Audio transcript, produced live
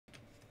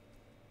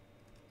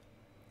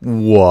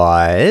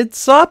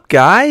What's up,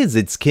 guys?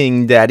 It's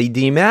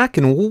KingDaddyDMAC,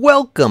 and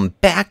welcome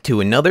back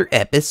to another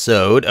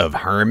episode of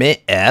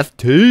Hermit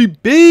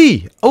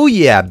FTB. Oh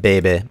yeah,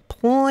 baby.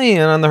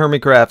 Playing on the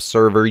Hermitcraft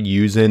server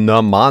using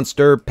the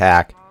monster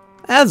pack,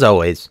 as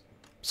always.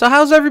 So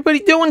how's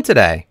everybody doing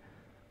today?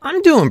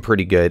 I'm doing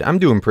pretty good.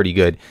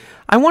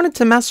 I wanted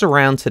to mess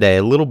around today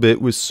a little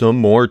bit with some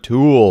more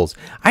tools.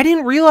 I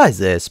didn't realize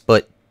this,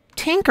 but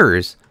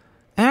Tinkers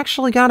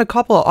actually got a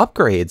couple of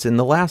upgrades in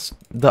the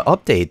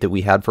update that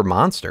we had for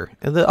Monster.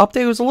 The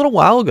update was a little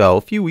while ago,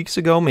 a few weeks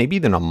ago, maybe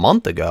even a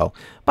month ago,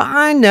 but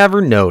I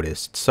never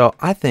noticed, so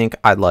I think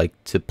I'd like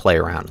to play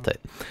around with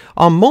it.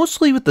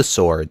 Mostly with the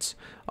swords.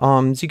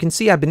 As you can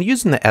see, I've been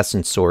using the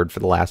Essence Sword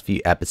for the last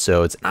few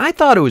episodes, and I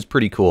thought it was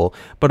pretty cool,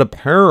 but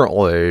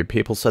apparently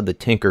people said the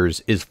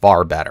Tinkers is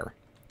far better.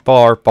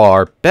 Far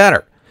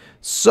better.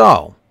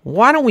 So,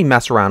 why don't we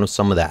mess around with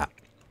some of that?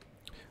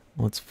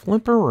 Let's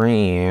flip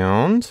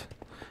around.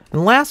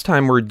 And last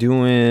time we were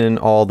doing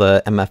all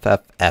the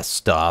MFFS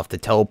stuff, the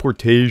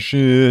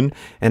teleportation,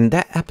 and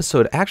that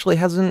episode actually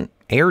hasn't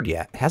aired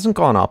yet, hasn't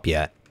gone up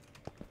yet.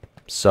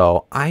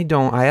 So I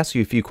asked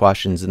you a few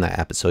questions in that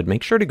episode.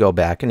 Make sure to go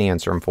back and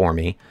answer them for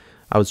me.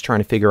 I was trying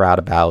to figure out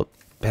about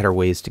better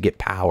ways to get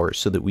power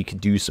so that we could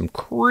do some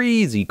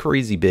crazy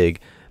big,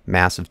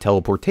 massive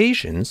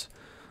teleportations.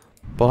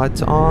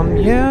 But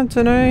yeah,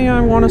 today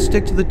I want to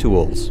stick to the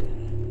tools.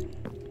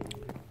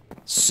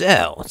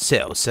 So,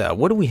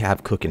 what do we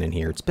have cooking in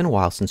here? It's been a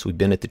while since we've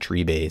been at the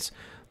tree base.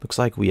 Looks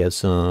like we have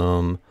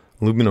some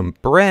aluminum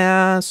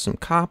brass, some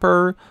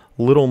copper,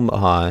 little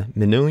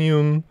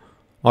manilium,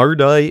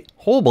 ardite,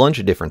 whole bunch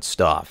of different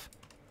stuff.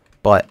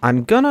 But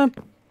I'm gonna,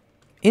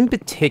 in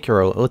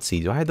particular, let's see,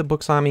 do I have the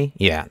books on me?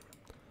 Yeah.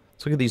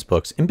 Let's look at these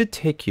books. In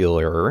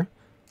particular,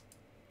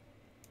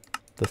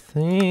 the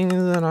thing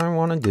that I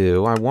want to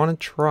do, I want to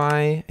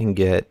try and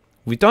get,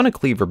 we've done a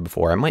cleaver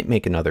before. I might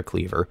make another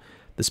cleaver.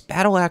 This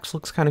battle axe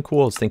looks kind of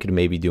cool. I was thinking of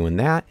maybe doing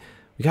that.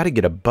 We got to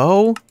get a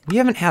bow. We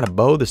haven't had a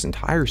bow this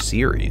entire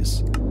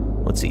series.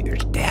 Let's see.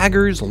 There's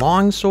daggers,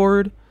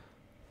 longsword,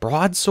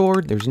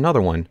 broadsword. There's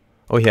another one.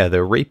 Oh yeah,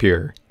 the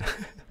rapier.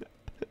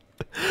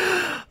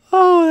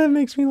 Oh, that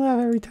makes me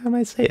laugh every time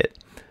I say it.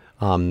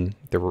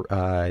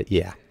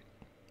 Yeah.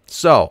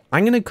 So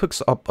I'm gonna cook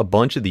up a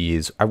bunch of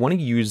these. I want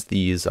to use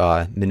these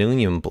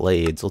manilium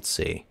blades. Let's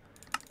see.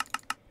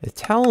 It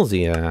tells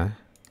you.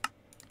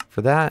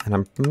 For that, and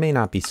I may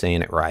not be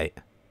saying it right,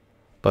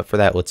 but for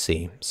that, let's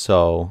see.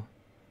 So,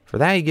 for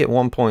that, you get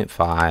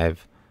 1.5.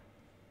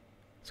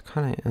 It's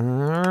kind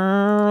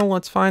of,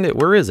 let's find it.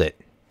 Where is it?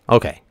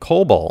 Okay,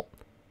 cobalt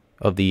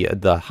of the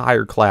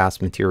higher class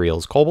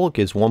materials. Cobalt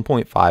gives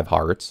 1.5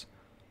 hearts.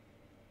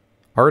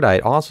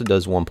 Ardite also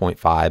does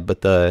 1.5,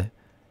 but the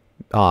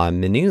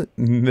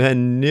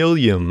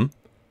manilium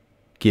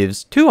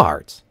gives 2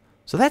 hearts.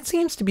 So that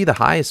seems to be the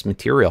highest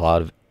material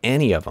out of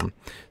any of them.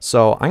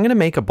 So I'm going to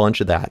make a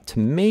bunch of that. To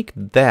make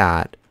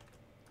that,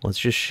 let's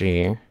just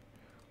share.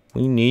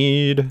 We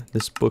need,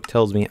 this book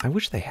tells me, I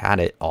wish they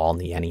had it all in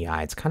the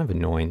NEI. It's kind of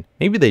annoying.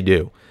 Maybe they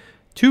do.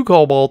 2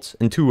 cobalts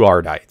and 2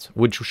 ardites,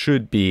 which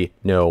should be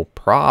no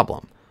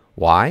problem.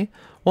 Why?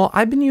 Well,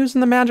 I've been using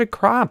the magic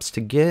crops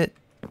to get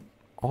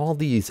all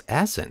these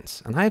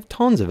essence, and I have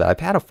tons of it.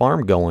 I've had a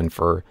farm going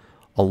for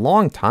a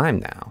long time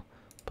now.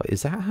 But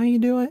is that how you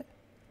do it?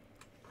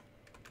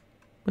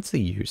 What's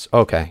the use?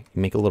 Okay,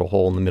 you make a little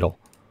hole in the middle.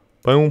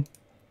 Boom.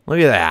 Look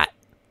at that.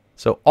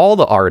 So all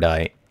the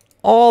ardite,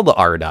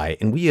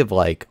 and we have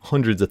like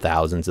hundreds of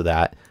thousands of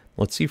that.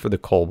 Let's see for the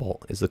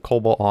cobalt. Is the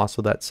cobalt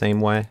also that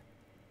same way?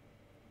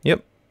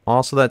 Yep,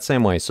 also that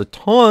same way. So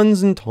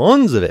tons and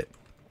tons of it.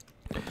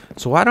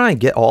 So why don't I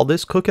get all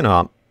this cooking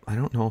up? I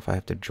don't know if I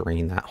have to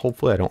drain that.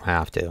 Hopefully I don't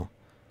have to.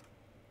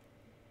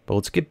 But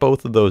let's get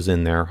both of those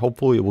in there.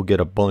 Hopefully we'll get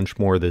a bunch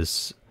more of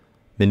this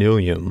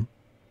manilium.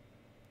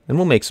 And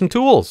we'll make some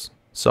tools.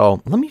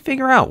 So let me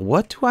figure out,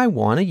 what do I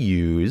want to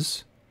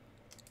use?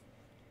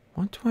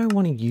 What do I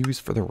want to use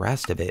for the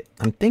rest of it?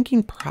 I'm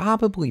thinking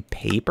probably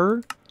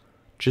paper,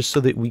 just so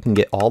that we can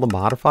get all the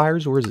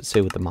modifiers. Where does it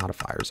say what the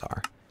modifiers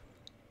are?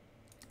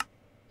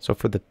 So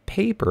for the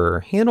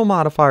paper, handle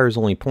modifier is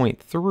only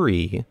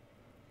 0.3,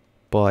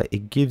 but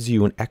it gives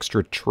you an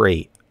extra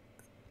trait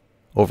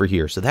over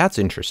here. So that's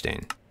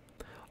interesting.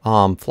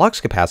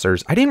 Flux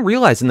capacitors, I didn't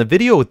realize in the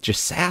video with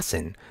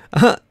Jasassin,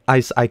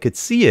 I could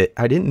see it.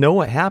 I didn't know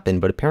what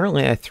happened, but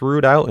apparently I threw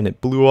it out and it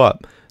blew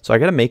up. So I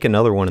got to make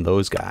another one of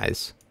those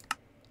guys.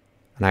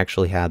 And I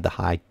actually had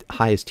the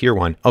highest tier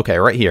one. Okay,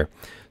 right here.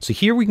 So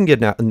here we can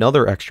get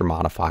another extra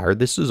modifier.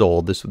 This is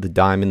old. This with the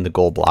diamond, the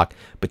gold block.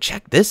 But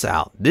check this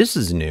out. This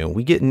is new.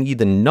 We get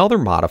another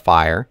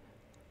modifier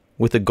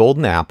with a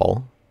golden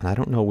apple. And I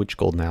don't know which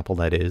golden apple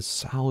that is.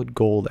 Solid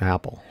gold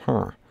apple.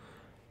 Huh.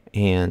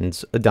 And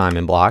a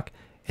diamond block,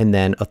 and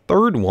then a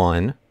third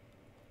one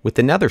with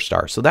the nether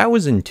star. So that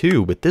was in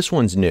 2, but this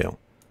one's new.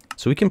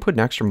 So we can put an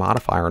extra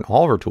modifier on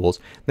all of our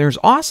tools. There's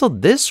also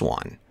this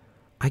one.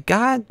 I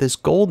got this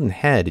golden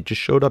head. It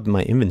just showed up in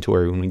my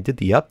inventory when we did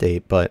the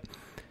update, but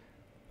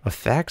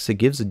effects, it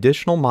gives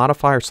additional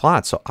modifier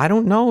slots. So I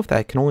don't know if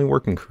that can only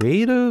work in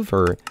creative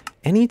or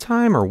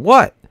anytime or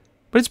what.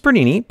 But it's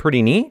pretty neat,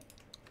 pretty neat.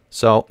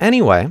 So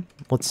anyway,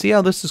 let's see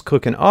how this is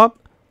cooking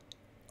up.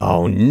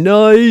 Oh,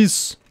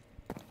 nice.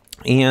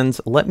 And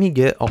let me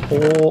get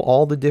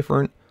all the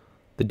different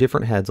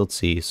heads. Let's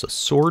see. So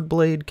sword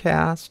blade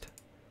cast.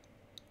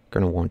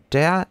 Gonna want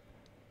that.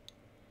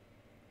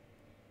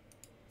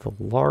 The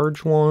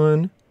large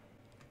one.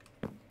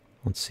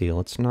 Let's see.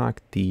 Let's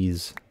knock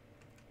these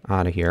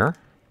out of here.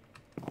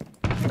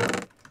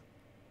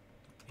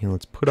 And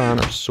let's put on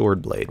our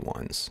sword blade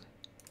ones.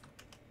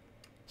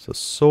 So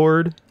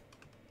sword.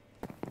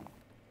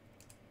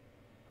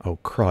 Oh,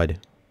 crud.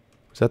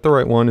 Is that the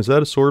right one? Is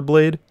that a sword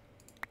blade?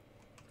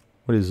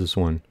 What is this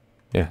one?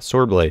 Yeah,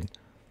 sword blade.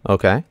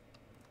 Okay.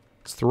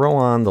 Let's throw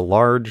on the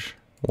large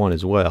one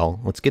as well.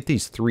 Let's get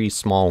these 3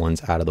 small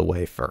ones out of the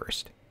way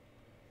first.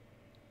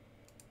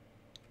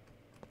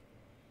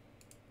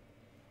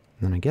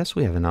 And then I guess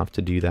we have enough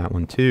to do that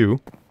one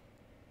too.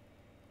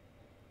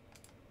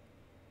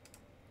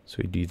 So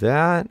we do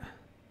that.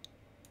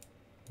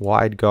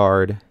 Wide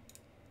guard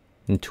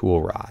and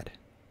tool rod.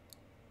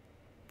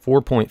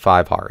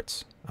 4.5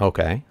 hearts.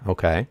 Okay,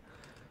 okay.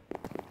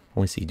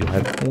 Let me see, do I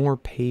have more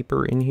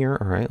paper in here?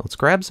 All right, let's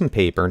grab some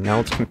paper. Now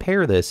let's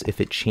compare this if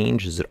it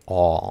changes at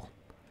all.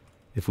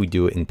 If we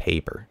do it in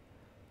paper.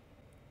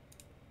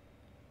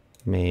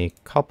 Make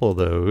a couple of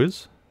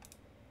those.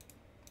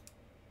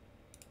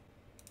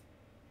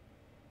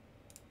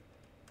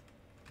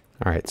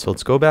 All right, so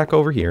let's go back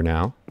over here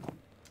now.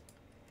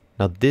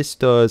 Now this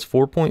does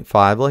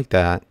 4.5 like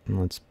that. And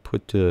let's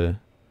put the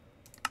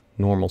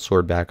normal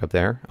sword back up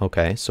there.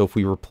 Okay, so if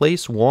we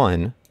replace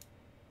one,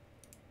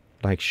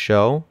 like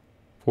show,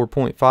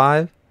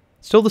 4.5,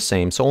 still the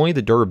same, so only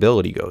the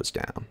durability goes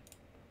down.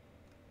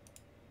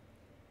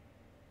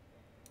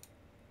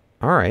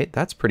 Alright,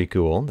 that's pretty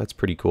cool. That's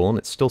pretty cool, and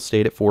it still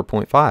stayed at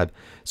 4.5.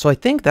 So I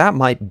think that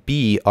might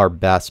be our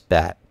best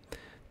bet.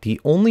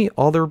 The only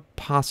other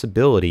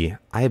possibility,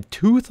 I have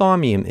 2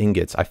 thaumium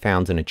ingots I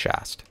found in a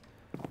chest.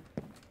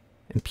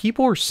 And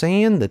people are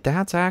saying that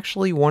that's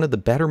actually one of the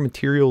better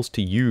materials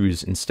to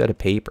use instead of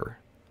paper.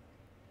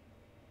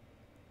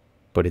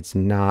 But it's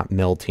not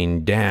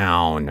melting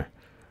down.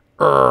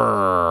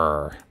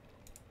 Urgh.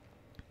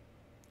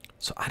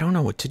 So I don't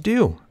know what to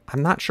do.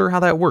 I'm not sure how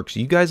that works.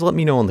 You guys let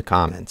me know in the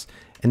comments.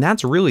 And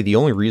that's really the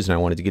only reason I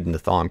wanted to get into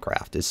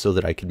Thaumcraft, is so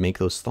that I could make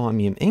those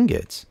thaumium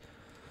ingots.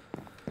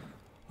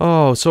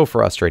 Oh, so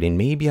frustrating.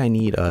 Maybe I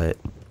need a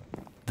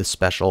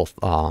special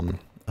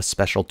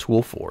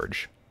tool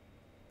forge.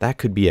 That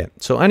could be it.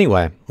 So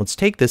anyway, let's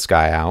take this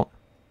guy out.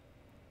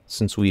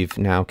 Since we've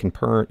now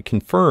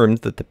confirmed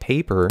that the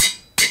paper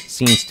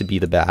seems to be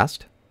the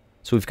best.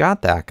 So we've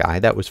got that guy.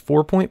 That was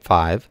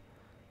 4.5.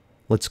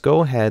 Let's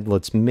go ahead.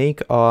 Let's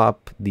make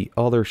up the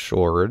other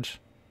sword.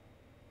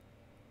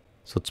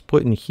 So let's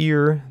put in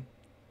here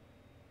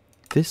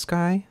this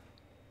guy.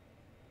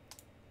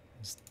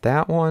 Is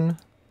that one,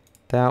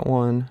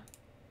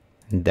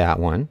 and that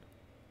one.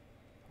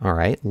 All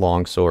right,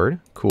 longsword.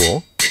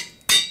 Cool.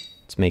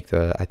 Let's make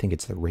the, I think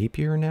it's the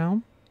rapier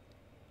now.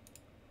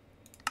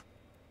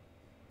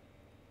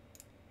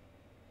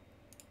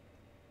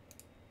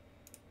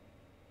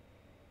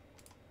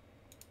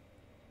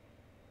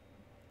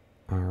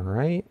 All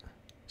right.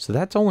 So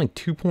that's only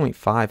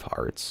 2.5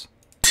 hearts.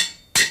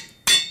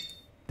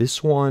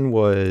 This one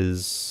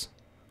was,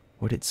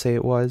 what did it say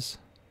it was?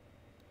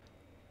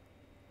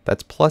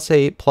 That's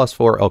 +8,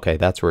 +4. Okay,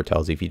 that's where it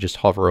tells you if you just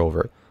hover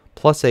over it.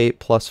 +8,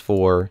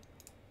 +4,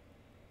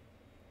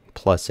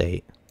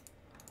 +8.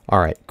 All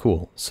right,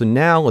 cool. So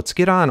now let's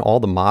get on all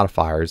the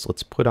modifiers.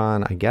 Let's put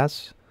on, I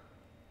guess,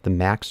 the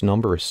max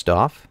number of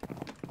stuff.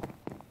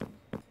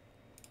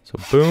 So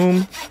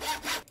boom.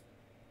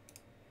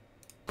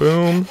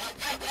 Boom.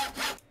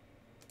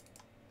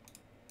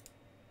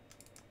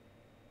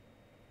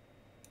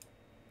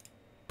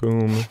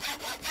 Boom.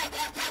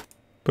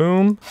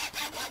 Boom.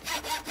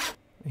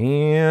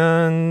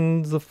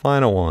 And the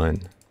final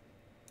one.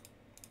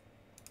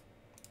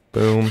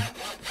 Boom.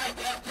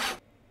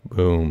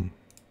 Boom.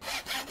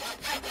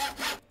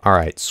 All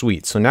right,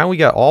 sweet. So now we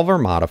got all of our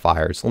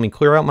modifiers. Let me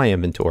clear out my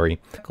inventory.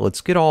 Let's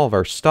get all of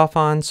our stuff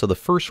on. So the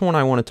first one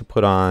I wanted to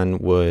put on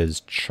was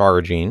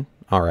charging.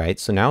 All right,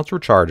 so now it's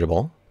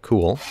rechargeable.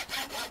 Cool.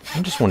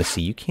 I just want to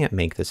see, you can't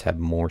make this have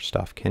more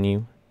stuff, can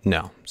you?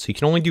 No. So you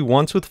can only do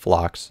once with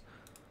flux.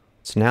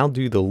 Let's now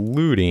do the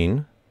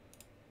looting.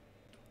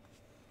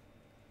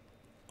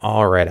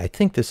 All right, I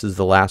think this is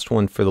the last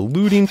one for the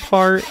looting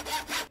part.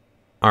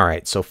 All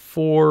right, so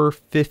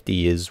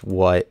 450 is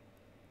what?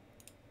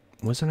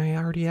 Wasn't I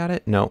already at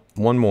it? No,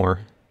 one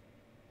more.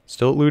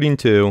 Still at looting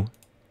 2.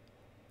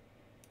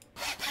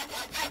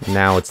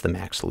 Now it's the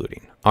max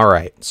looting. All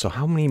right, so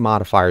how many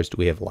modifiers do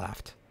we have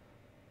left?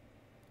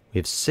 We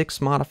have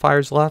 6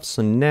 modifiers left,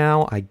 so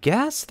now I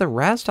guess the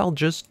rest I'll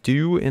just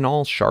do in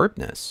all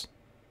sharpness.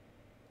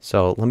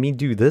 So let me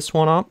do this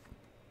one up.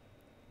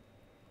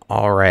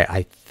 All right,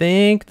 I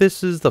think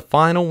this is the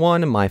final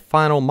one in my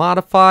final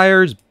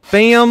modifiers.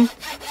 Bam!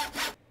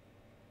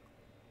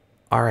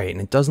 All right,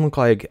 and it doesn't look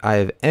like I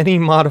have any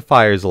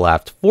modifiers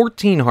left.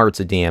 14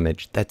 hearts of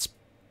damage. That's,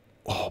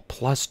 oh,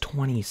 plus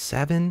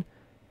 27?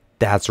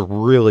 That's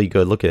really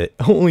good. Look at it.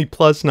 Only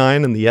plus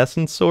 9 in the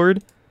Essence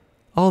Sword.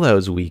 Oh, that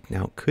was weak.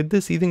 Now, could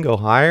this even go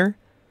higher?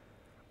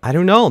 I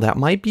don't know. That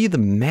might be the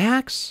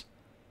max.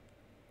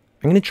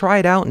 I'm going to try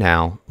it out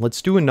now.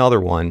 Let's do another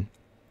one.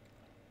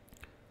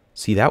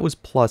 See, that was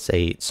plus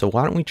 8. So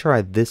why don't we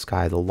try this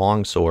guy, the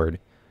longsword.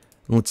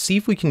 And let's see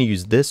if we can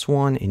use this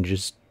one and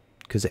just,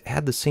 because it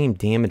had the same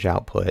damage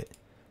output.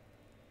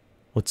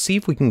 Let's see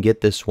if we can get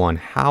this one,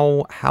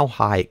 how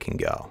high it can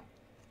go.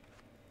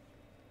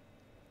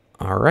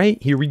 All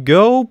right, here we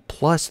go.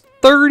 Plus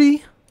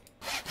 30.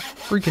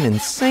 Freaking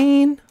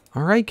insane.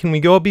 All right, can we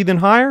go up even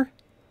higher?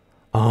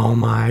 Oh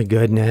my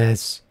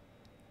goodness.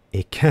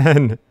 It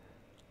can.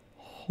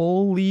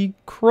 Holy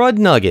crud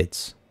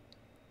nuggets.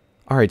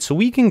 All right, so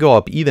we can go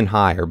up even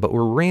higher, but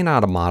we're ran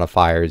out of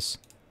modifiers.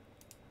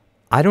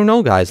 I don't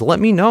know, guys. Let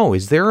me know.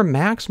 Is there a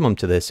maximum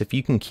to this if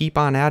you can keep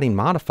on adding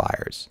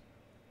modifiers?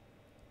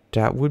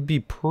 That would be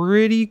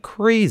pretty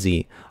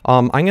crazy.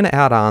 I'm going to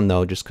add on,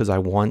 though, just because I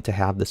want to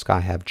have this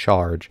guy have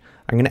charge.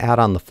 I'm going to add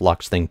on the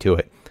flux thing to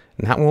it.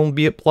 And that one will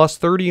be at plus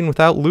 30 and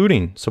without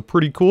looting. So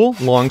pretty cool.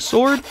 Long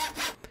sword.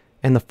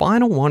 And the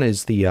final one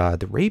is the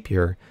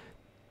rapier.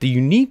 The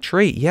unique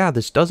trait, yeah,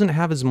 this doesn't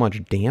have as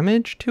much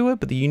damage to it,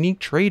 but the unique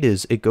trait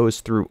is it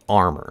goes through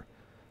armor.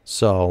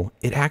 So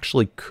it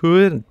actually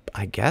could,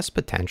 I guess,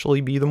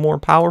 potentially be the more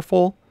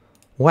powerful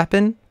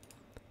weapon.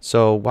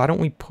 So why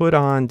don't we put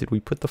on, did we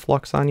put the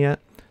flux on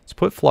yet? Let's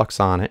put flux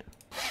on it.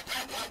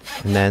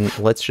 And then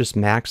let's just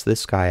max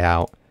this guy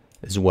out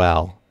as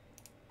well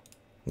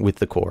with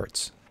the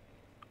quartz.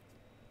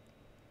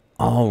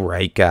 All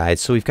right,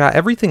 guys, so we've got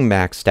everything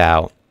maxed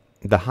out.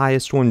 The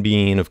highest one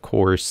being, of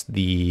course,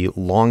 the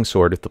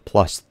longsword at the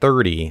plus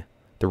 30.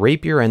 The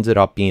rapier ended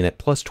up being at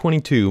plus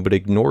 22, but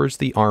ignores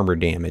the armor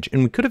damage.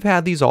 And we could have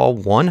had these all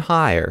one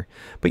higher.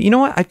 But you know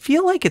what? I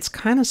feel like it's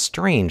kind of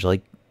strange.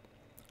 Like,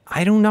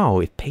 I don't know.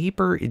 If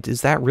paper,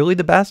 is that really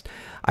the best?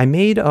 I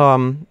made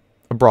a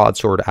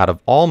broadsword out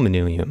of all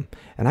manilium.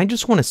 And I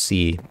just want to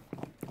see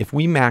if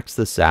we max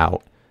this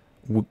out.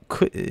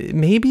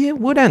 Maybe it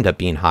would end up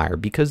being higher.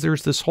 Because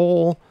there's this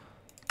whole...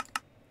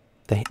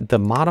 The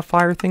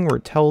modifier thing where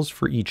it tells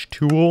for each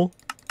tool.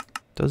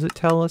 Does it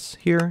tell us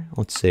here?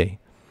 Let's see.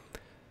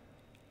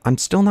 I'm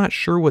still not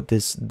sure what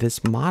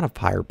this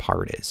modifier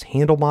part is.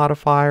 Handle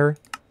modifier.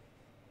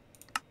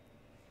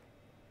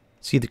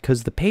 See,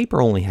 because the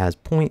paper only has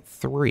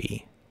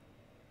 0.3.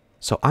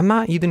 So I'm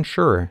not even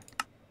sure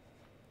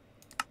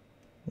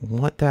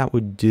what that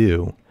would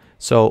do.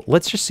 So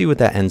let's just see what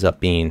that ends up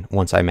being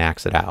once I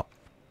max it out.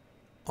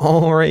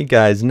 Alright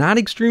guys, not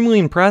extremely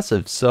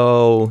impressive.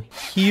 So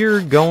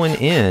here going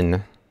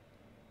in,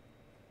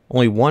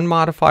 only one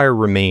modifier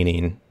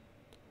remaining.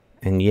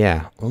 And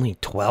yeah, only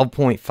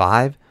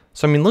 12.5.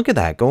 So I mean, look at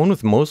that. Going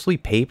with mostly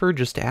paper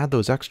just to add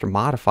those extra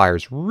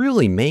modifiers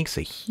really makes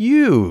a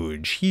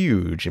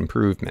huge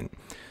improvement.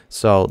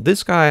 So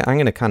this guy I'm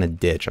going to kind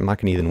of ditch. I'm not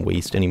going to even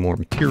waste any more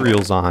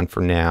materials on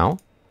for now.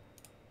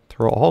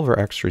 Throw all of our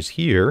extras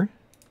here.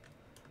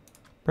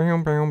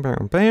 Bam, bam,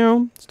 bam,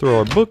 bam. Let's throw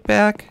our book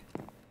back.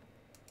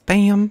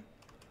 Bam.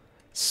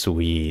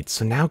 Sweet.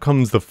 So now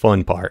comes the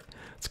fun part.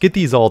 Let's get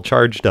these all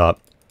charged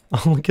up.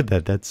 Oh, look at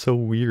that. That's so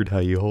weird how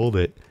you hold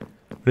it.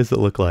 What does it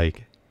look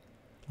like?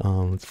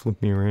 Let's flip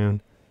me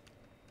around.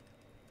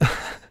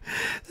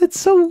 That's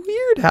so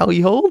weird how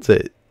he holds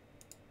it.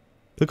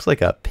 Looks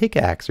like a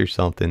pickaxe or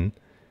something.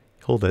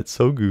 Hold that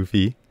so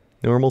goofy.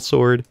 Normal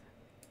sword.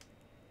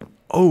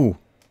 Oh,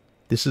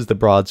 this is the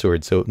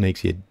broadsword, so it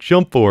makes you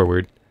jump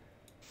forward.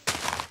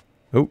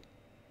 Oh.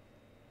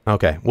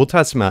 Okay, we'll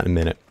test them out in a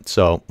minute.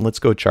 So let's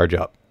go charge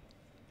up.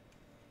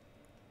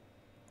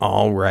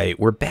 All right,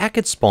 we're back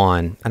at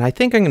spawn, and I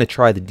think I'm going to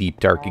try the deep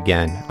dark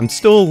again. I'm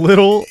still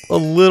a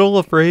little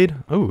afraid.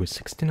 Oh,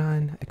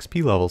 69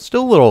 XP level.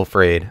 Still a little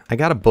afraid. I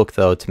got a book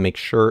though to make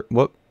sure.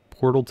 What?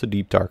 Portal to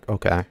deep dark.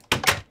 Okay.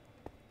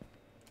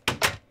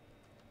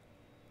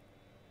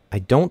 I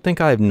don't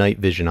think I have night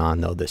vision on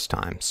though this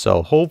time.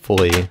 So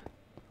hopefully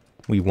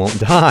we won't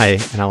die,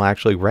 and I'll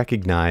actually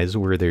recognize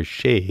where there's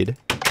shade.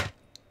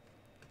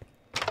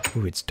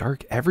 Ooh, it's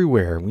dark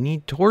everywhere. We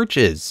need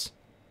torches.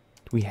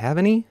 Do we have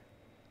any?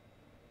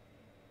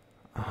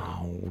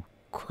 Oh,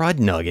 crud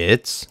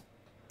nuggets.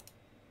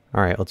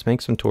 Alright, let's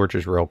make some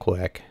torches real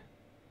quick.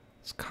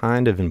 It's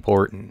kind of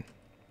important.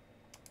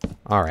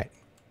 Alright,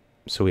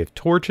 so we have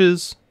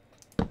torches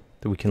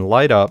that we can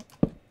light up,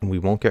 and we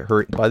won't get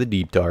hurt by the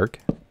deep dark.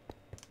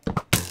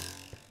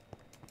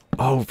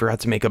 Oh,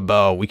 forgot to make a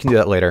bow. We can do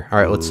that later.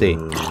 Alright, let's see.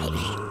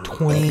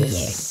 20.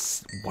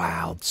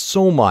 Wow,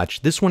 so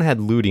much. This one had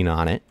looting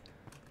on it.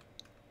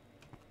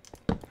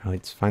 Alright,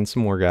 let's find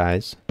some more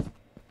guys.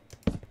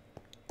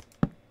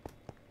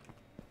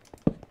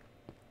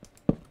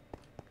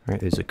 Alright,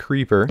 there's a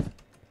creeper.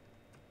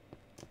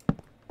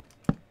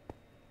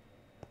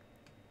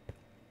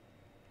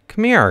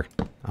 Come here.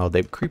 Oh,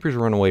 the creepers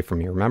run away from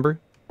me, remember?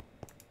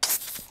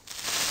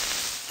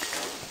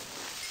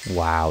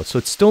 Wow, so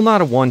it's still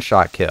not a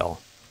one-shot kill.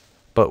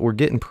 But we're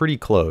getting pretty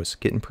close,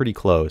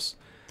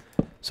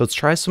 So let's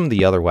try some of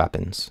the other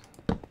weapons.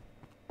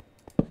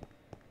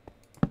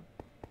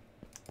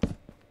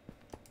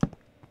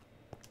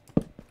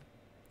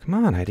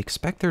 Come on, I'd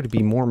expect there to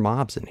be more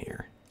mobs in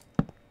here.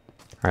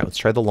 Alright, let's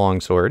try the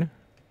longsword.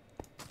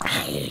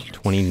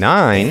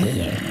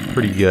 29.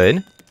 Pretty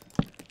good.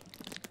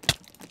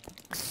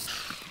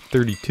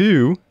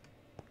 32.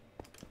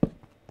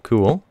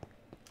 Cool.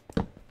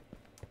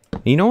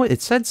 You know what?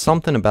 It said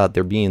something about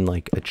there being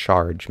like a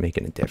charge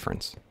making a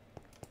difference.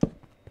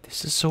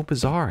 This is so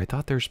bizarre. I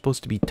thought there were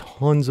supposed to be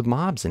tons of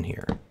mobs in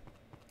here.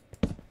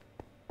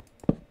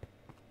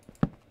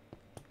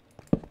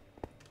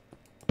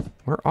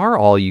 Where are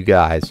all you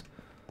guys?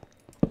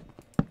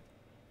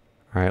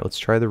 Alright, let's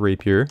try the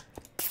rapier.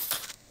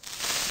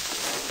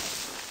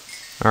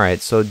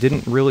 Alright, so it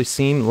didn't really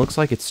seem... Looks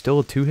like it's still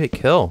a 2-hit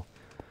kill.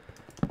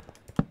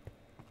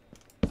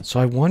 So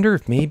I wonder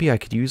if maybe I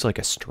could use like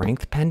a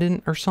strength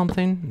pendant or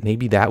something.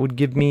 Maybe that would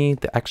give me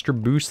the extra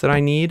boost that I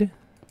need.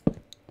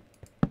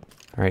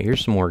 Alright,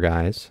 here's some more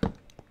guys.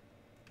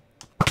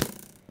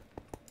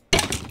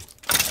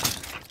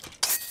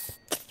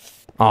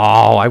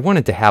 Oh, I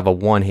wanted to have a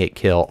 1-hit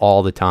kill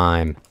all the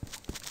time.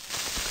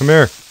 Come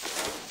here.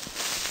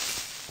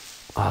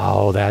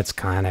 Oh, that's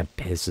kind of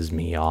pisses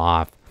me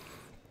off.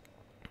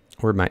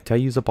 Did I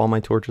use up all my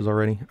torches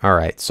already?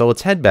 Alright, so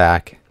let's head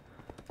back.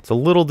 It's a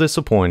little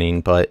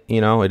disappointing, but,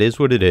 you know, it is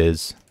what it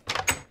is.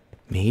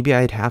 Maybe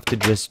I'd have to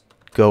just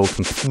go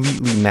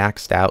completely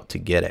maxed out to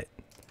get it.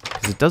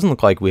 Because it doesn't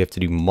look like we have to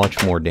do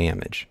much more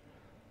damage.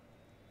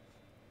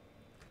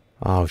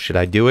 Oh, should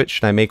I do it?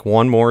 Should I make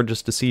one more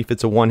just to see if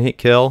it's a 1-hit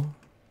kill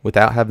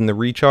without having the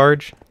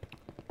recharge?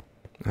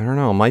 I don't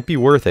know. It might be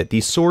worth it.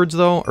 These swords,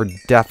 though, are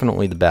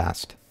definitely the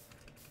best.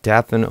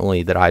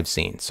 Definitely that I've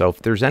seen. So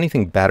if there's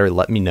anything better,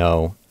 let me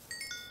know.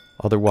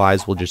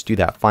 Otherwise, we'll just do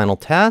that final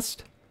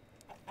test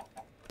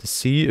to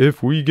see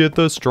if we get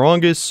the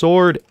strongest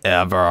sword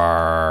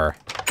ever.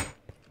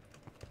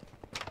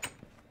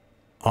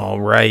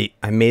 Alright,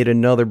 I made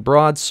another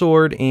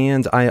broadsword,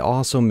 and I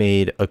also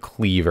made a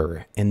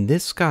cleaver. And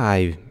this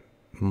guy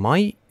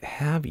might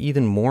have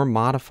even more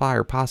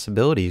modifier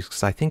possibilities,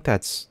 because I think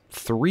that's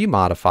 3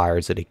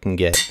 modifiers that it can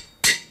get.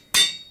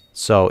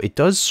 So it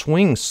does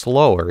swing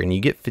slower, and you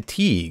get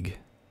fatigue.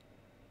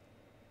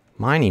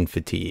 Mining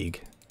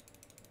fatigue.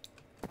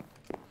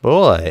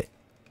 But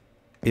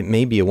it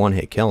may be a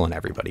 1-hit kill on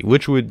everybody,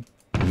 which would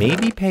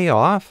maybe pay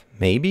off.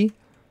 Maybe.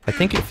 I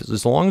think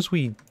as long as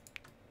we...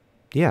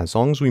 Yeah, as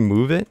long as we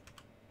move it,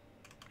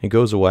 it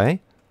goes away.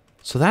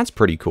 So that's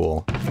pretty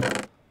cool.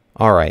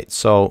 Alright,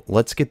 so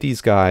let's get these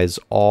guys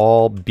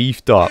all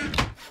beefed up.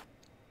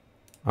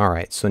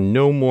 Alright, so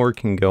no more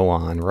can go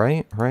on,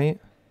 right?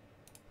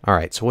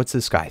 Alright, so what's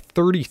this guy?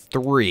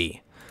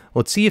 33.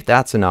 Let's see if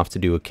that's enough to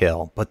do a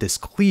kill. But this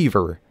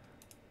cleaver,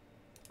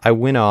 I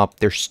went up.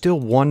 There's still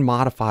 1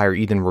 modifier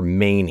even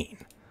remaining.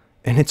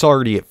 And it's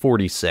already at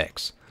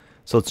 46.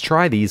 So let's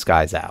try these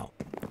guys out.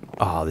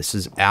 Oh, this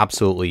is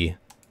absolutely...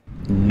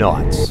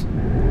 nuts.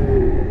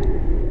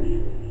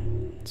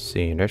 Let's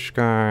see, this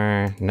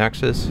guy,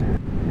 Nexus.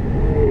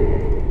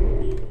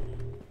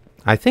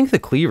 I think the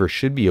cleaver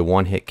should be a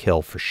 1-hit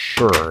kill for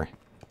sure.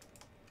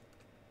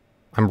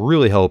 I'm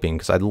really hoping,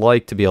 because I'd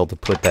like to be able to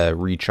put the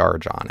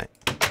recharge on it.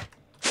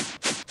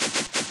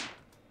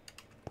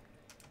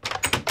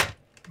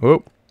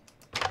 Whoop.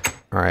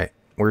 Alright,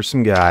 where's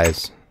some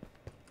guys?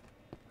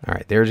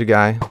 Alright, there's a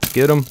guy. Let's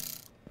get him.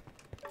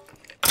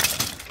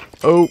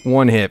 Oh,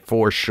 1 hit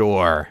for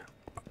sure.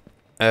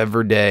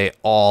 Every day,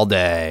 all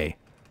day.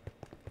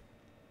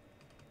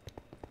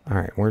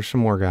 Alright, where's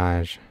some more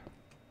guys?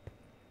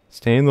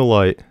 Stay in the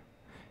light.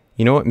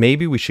 You know what?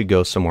 Maybe we should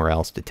go somewhere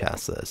else to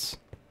test this.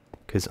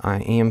 Because I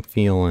am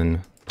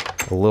feeling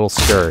a little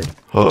scared.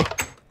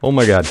 Oh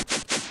my god.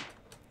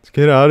 Let's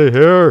get out of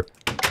here.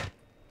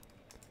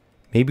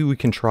 Maybe we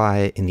can try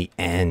it in the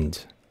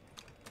end.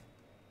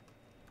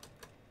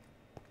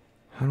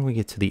 How do we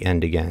get to the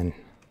end again?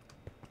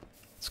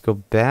 Let's go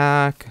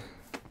back.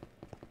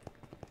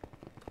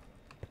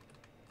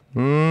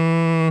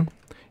 You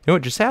know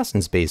what?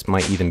 Assassin's Base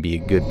might even be a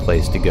good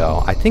place to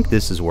go. I think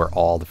this is where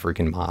all the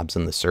freaking mobs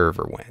in the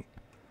server went.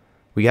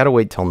 We gotta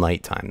wait till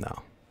nighttime,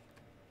 though.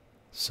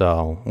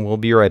 So, we'll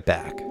be right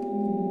back.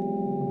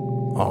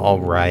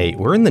 Alright,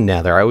 we're in the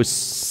Nether. I was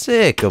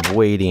sick of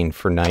waiting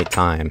for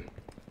nighttime.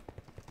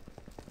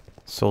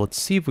 So let's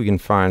see if we can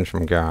find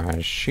some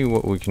guys. See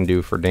what we can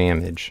do for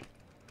damage.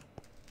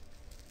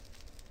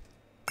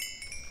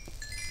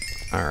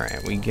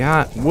 Alright, we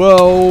got...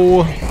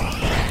 Whoa!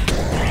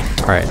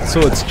 Alright, so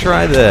let's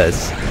try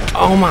this.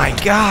 Oh my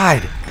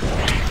god!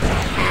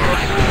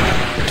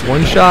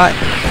 1 shot.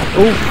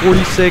 Oh,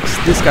 46.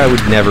 This guy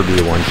would never be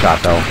a 1 shot,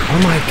 though. Oh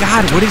my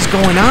god, what is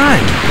going on?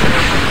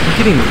 I'm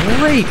getting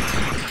raped.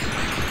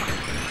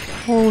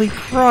 Holy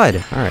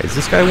crud. Alright, is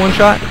this guy 1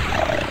 shot?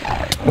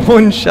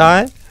 1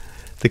 shot?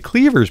 The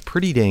cleaver's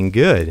pretty dang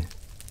good.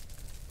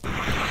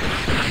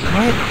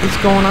 What is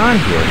going on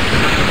here?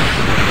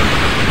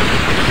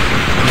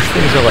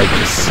 things are like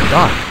just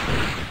stuck.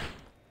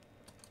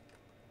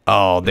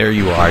 Oh, there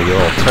you are, you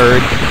little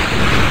turd.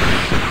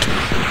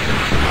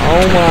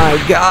 Oh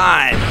my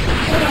god!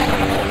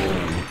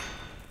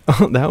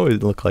 Oh, that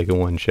would look like a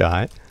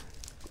one-shot.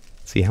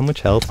 See, how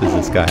much health does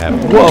this guy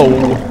have?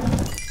 Whoa!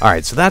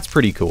 Alright, so that's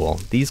pretty cool.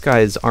 These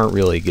guys aren't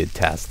really a good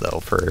test, though,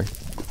 for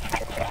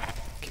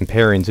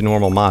comparing to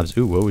normal mobs.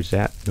 Ooh, what was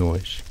that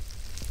noise?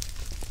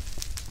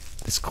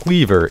 This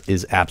cleaver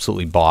is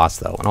absolutely boss,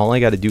 though, and all I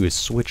gotta do is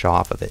switch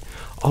off of it.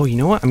 Oh, you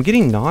know what? I'm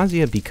getting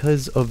nausea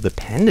because of the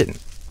pendant.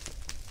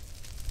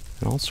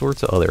 And all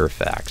sorts of other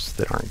effects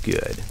that aren't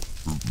good.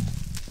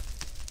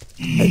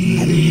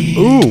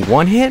 Ooh,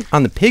 one hit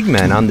on the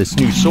pigmen on this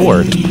new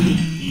sword.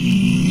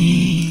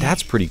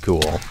 That's pretty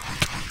cool.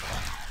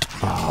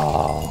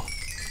 Oh.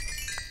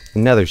 The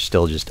nether's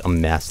still just a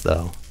mess,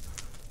 though.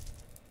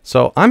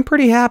 So, I'm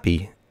pretty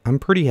happy.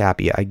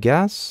 I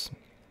guess.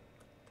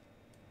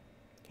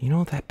 You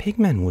know, that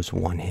pigman was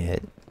one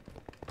hit.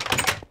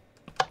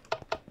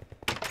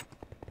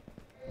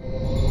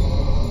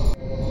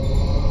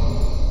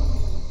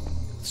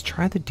 Let's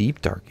try the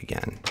deep dark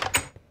again.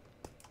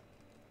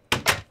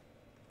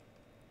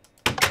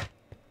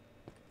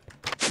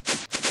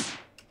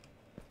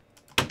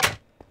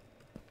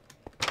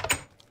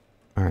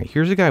 Alright,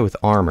 here's a guy with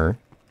armor.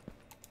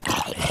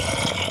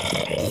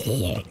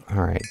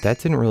 Alright, that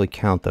didn't really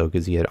count, though,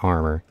 because he had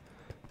armor.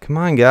 Come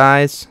on,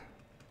 guys.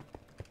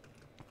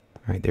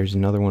 Alright, there's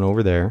another one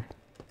over there.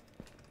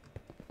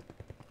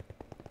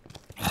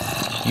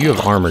 You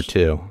have armor,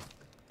 too.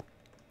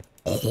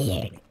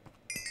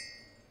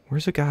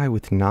 Where's a guy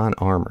with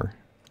non-armor?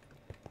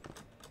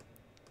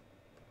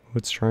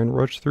 Let's try and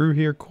rush through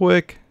here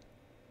quick.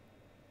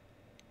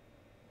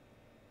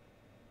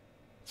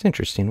 It's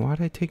interesting. Why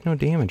did I take no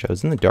damage? I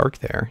was in the dark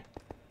there.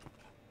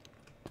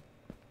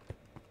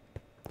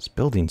 This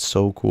building's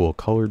so cool.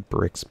 Colored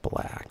bricks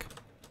black.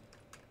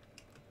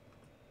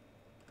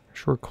 I'm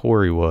sure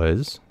Corey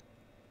was.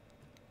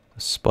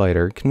 A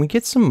spider. Can we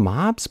get some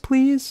mobs,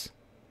 please?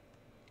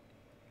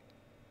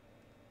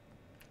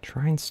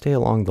 Try and stay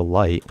along the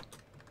light.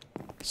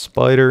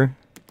 Spider.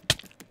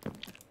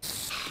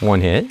 One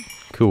hit.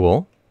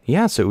 Cool.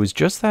 Yeah, so it was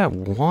just that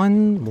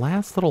one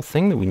last little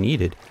thing that we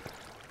needed.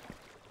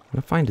 I'm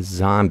gonna find a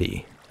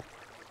zombie.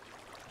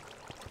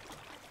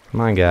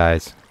 Come on,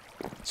 guys.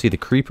 See, the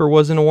creeper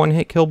wasn't a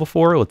one-hit kill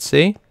before. Let's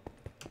see.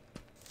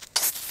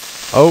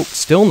 Oh,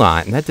 still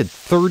not. And that did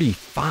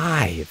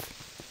 35.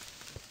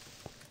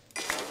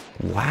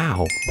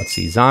 Wow. Let's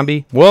see.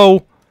 Zombie.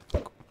 Whoa.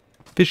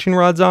 Fishing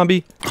rod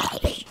zombie.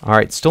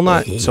 Alright, still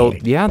not. So,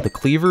 yeah, the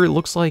cleaver, it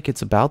looks like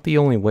it's about the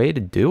only way to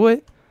do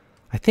it.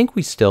 I think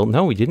we still...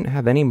 No, we didn't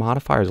have any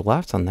modifiers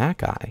left on that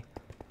guy.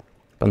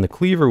 But on the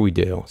cleaver, we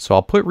do. So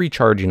I'll put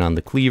recharging on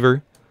the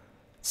cleaver.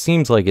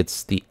 Seems like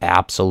it's the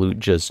absolute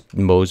just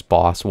most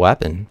boss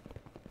weapon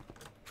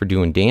for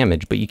doing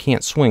damage, but you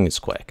can't swing as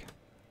quick.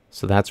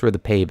 So that's where the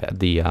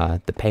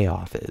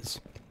payoff is.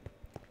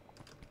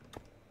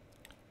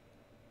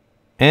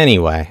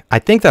 Anyway, I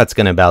think that's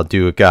going to about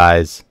do it,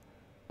 guys.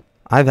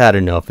 I've had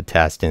enough of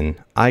testing.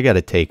 I got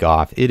to take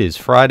off. It is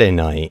Friday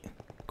night.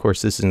 Of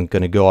course, this isn't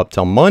going to go up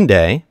till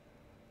Monday.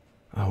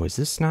 Oh, is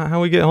this not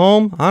how we get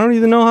home? I don't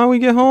even know how we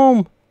get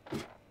home.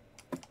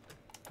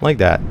 Like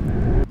that.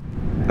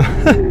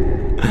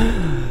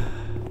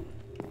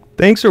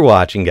 Thanks for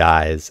watching,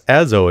 guys.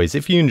 As always,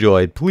 if you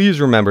enjoyed, please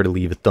remember to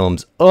leave a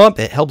thumbs up.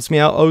 It helps me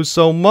out oh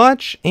so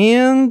much.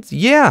 And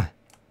yeah,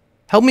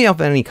 help me out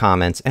with any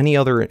comments, any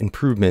other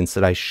improvements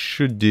that I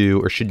should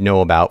do or should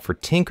know about for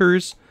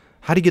tinkers,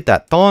 how to get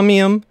that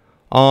thaumium,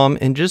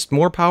 and just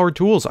more power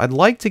tools. I'd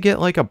like to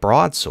get like a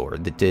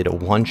broadsword that did a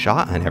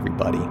one-shot on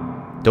everybody.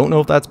 Don't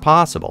know if that's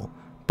possible,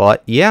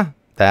 but yeah,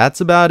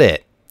 that's about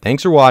it.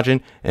 Thanks for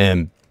watching,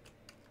 and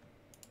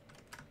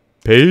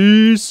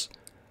peace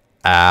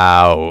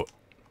out.